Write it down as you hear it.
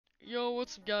Yo,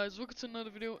 what's up guys, welcome to another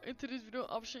video. In today's video,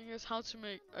 I'll be showing you guys how to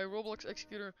make a Roblox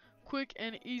Executor quick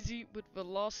and easy with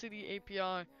Velocity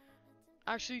API.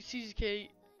 Actually, CZK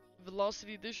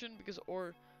Velocity Edition, because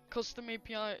our custom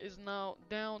API is now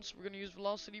down, so we're gonna use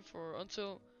Velocity for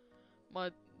until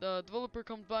the developer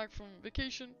comes back from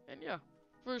vacation. And yeah,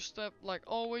 first step, like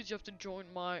always, you have to join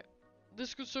my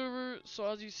Discord server. So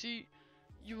as you see,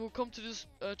 you will come to this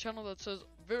channel that says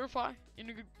verify, and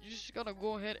you just gotta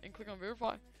go ahead and click on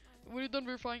verify. And when you're done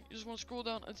verifying, you just want to scroll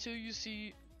down until you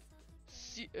see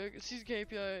CZK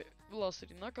API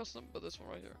Velocity, not custom, but this one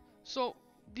right here. So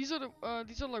these are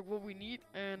like what we need,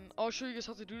 and I'll show you guys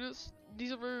how to do this.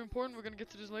 These are very important. We're gonna get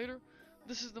to this later.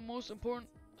 This is the most important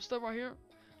step right here.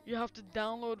 You have to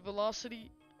download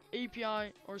Velocity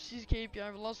API or CZK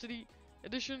API Velocity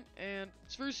Edition, and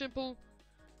it's very simple.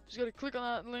 Just gotta click on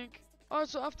that link. Alright,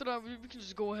 so after that, we can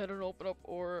just go ahead and open up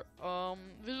our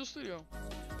Visual Studio.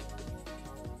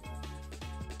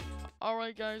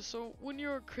 Alright guys, so when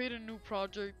you're creating a new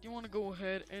project, you want to go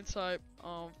ahead and type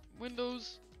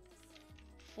Windows,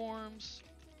 Forms,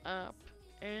 App,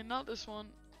 and not this one,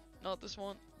 but this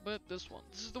one.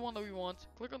 This is the one that we want.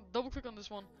 Double click on this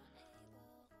one.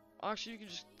 Actually, you can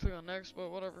just click on next,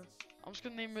 but whatever. I'm just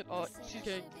gonna name it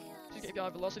CZK API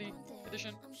Velocity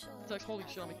Edition. Text, holy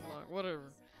shit, I'm making a lie.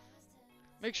 Whatever.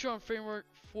 Make sure on framework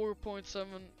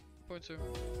 4.7.2.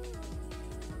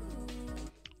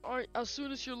 Alright, as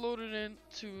soon as you're loaded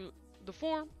into the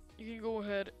form, you can go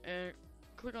ahead and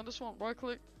click on this one, right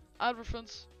click, add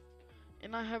reference,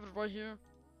 and I have it right here.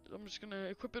 I'm just gonna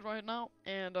equip it right now,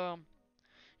 and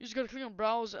you just gotta click on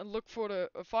browse and look for the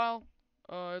file.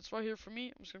 It's right here for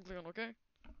me. I'm just gonna click on OK.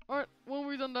 Alright, when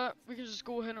we've done that, we can just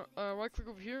go ahead and right click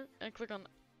over here and click on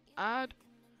add,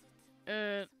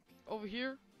 and over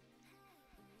here,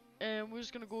 and we're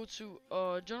just gonna go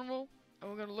to general, and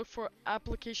we're gonna look for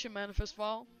application manifest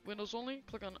file, Windows only.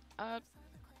 Click on add.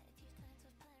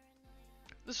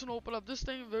 This will open up this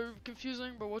thing, very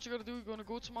confusing, but what you gotta do, you're gonna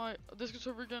go to my Discord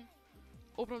server again,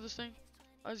 open up this thing,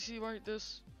 as you see right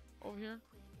this over here,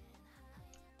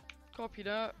 copy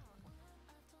that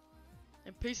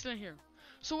and paste it in here.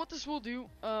 So what this will do,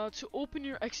 to open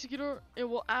your executor, it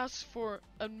will ask for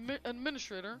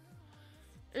administrator.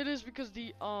 It is because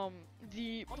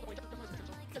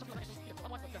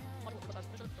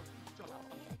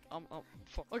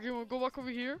okay, we'll go back over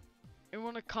here, and we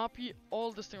want to copy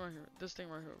all this thing right here.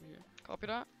 Over here. Copy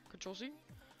that. Control C.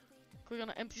 Click on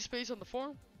an empty space on the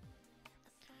form.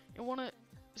 You want to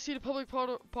see the public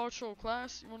partial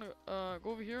class. You want to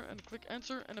go over here and click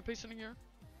enter and then paste it in here.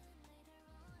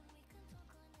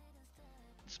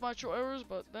 This might show errors,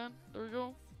 but then there we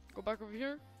go. Go back over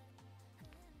here.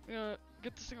 We're gonna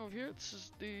get this thing over here.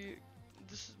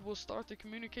 This will start the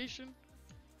communication.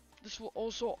 This will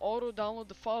also auto download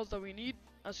the files that we need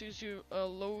as soon as you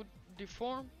load the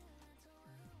form.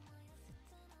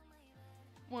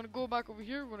 We want to go back over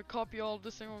here. We're going to copy all of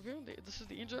this thing over here. This is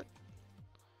the inject.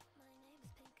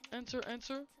 Enter,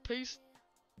 paste.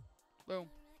 Boom.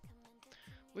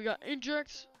 We got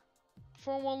inject,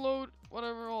 form one load,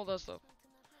 whatever, all that stuff.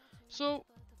 So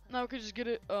now we can just get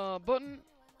it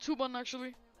two button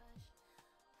actually.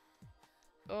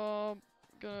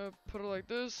 Gonna put it like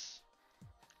this.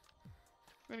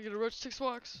 We're gonna get a rich text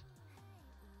box,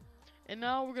 and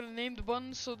now we're gonna name the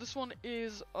button. So this one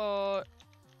is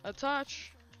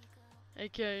attach,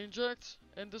 aka inject,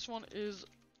 and this one is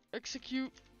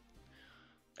execute.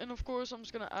 And of course, I'm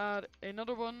just gonna add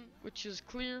another button which is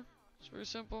clear. It's very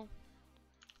simple.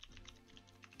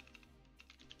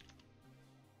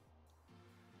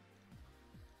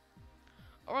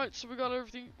 Alright, so we got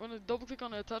everything. We're gonna double click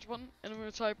on the attach button, and we're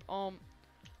gonna type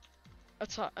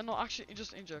attach. No, actually,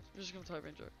 just inject. We're just gonna type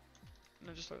inject, and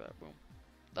then just like that. Boom.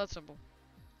 That's simple.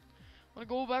 I'm gonna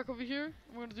go back over here.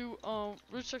 And we're gonna do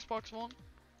rich text box 1.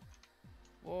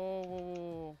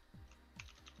 Whoa.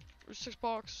 Rich text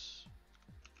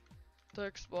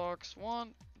box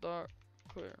 1 dot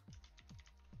clear.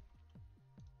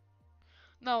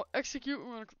 Now execute.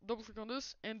 We're gonna double click on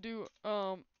this and do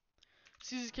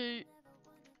CZK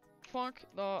func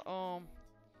dot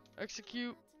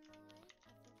execute.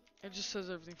 It just says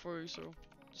everything for you, so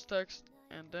just text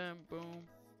and then boom,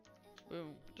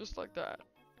 just like that.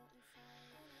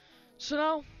 So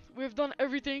now we've done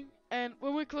everything, and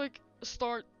when we click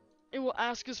start, it will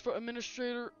ask us for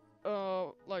administrator.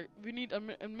 Like we need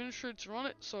an administrator to run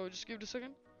it, so just give it a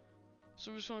second.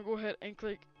 So we're just gonna go ahead and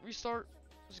click restart.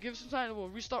 Just give it some time. It will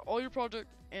restart all your project,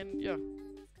 and yeah.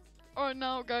 Alright,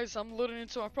 now guys, I'm loading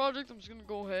into my project. I'm just gonna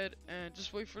go ahead and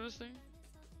just wait for this thing.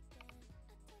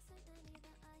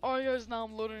 Alright guys, now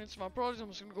I'm loading into my project. I'm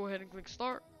just gonna go ahead and click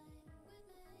start.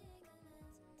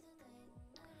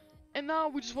 And now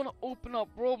we just want to open up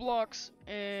Roblox,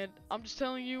 and I'm just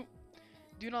telling you,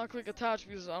 do not click attach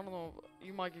because I don't know,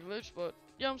 you might get glitched, but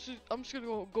yeah, I'm just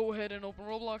gonna go ahead and open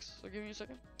Roblox. So give me a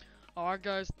second. Alright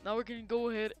guys, now we can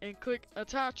go ahead and click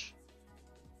attach.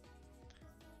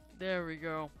 There we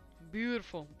go.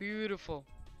 Beautiful, beautiful.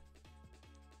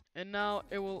 And now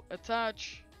it will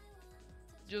attach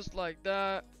just like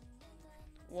that.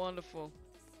 Wonderful.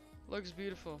 Looks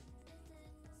beautiful.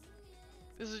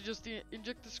 This is just the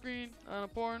injected screen,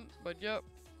 unimportant, but yep.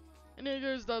 And yeah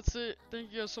guys, that's it.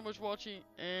 Thank you guys so much for watching,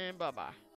 and bye bye.